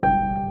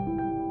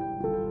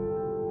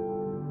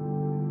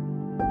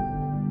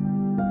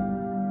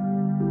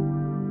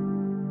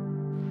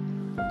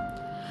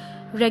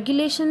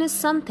Regulation is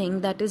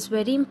something that is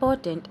very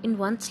important in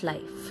one's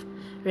life.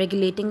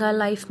 Regulating our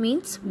life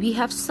means we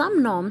have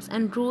some norms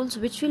and rules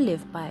which we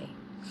live by.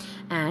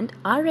 And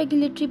our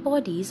regulatory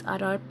bodies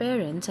are our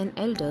parents and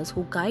elders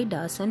who guide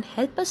us and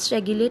help us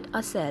regulate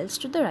ourselves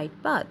to the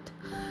right path.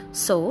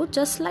 So,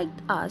 just like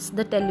us,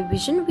 the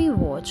television we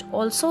watch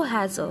also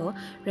has a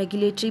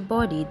regulatory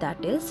body,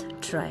 that is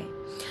TRAI.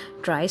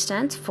 TRAI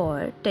stands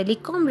for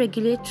Telecom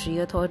Regulatory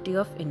Authority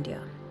of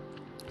India.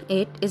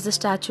 It is a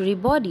statutory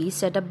body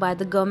set up by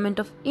the Government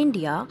of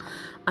India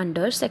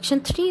under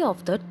Section 3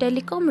 of the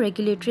Telecom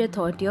Regulatory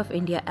Authority of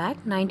India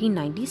Act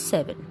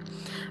 1997.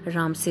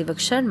 Ram Sevak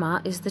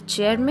Sharma is the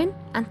chairman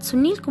and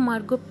Sunil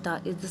Kumar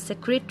Gupta is the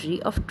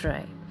secretary of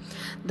TRAI.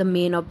 The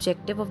main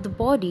objective of the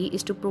body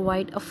is to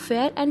provide a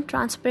fair and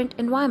transparent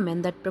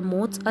environment that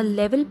promotes a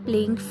level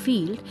playing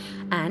field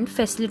and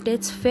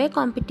facilitates fair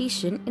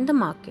competition in the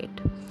market.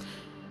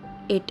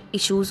 It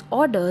issues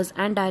orders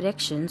and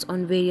directions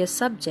on various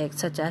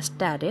subjects such as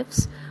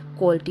tariffs,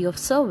 quality of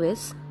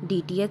service,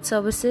 DTH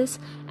services,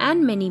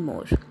 and many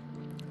more.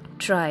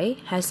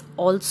 TRAI has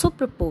also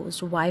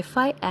proposed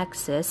Wi-Fi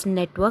access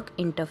network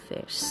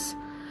interface.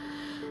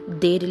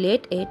 They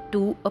relate it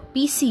to a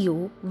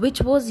PCO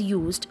which was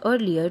used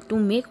earlier to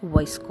make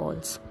voice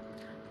calls.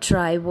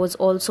 TRAI was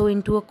also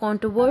into a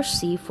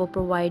controversy for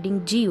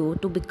providing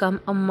Jio to become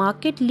a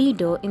market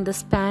leader in the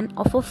span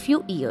of a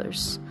few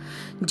years.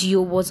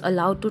 Jio was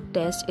allowed to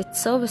test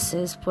its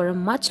services for a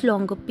much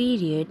longer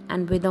period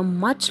and with a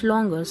much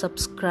longer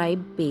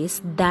subscribe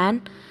base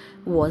than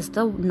was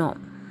the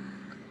norm.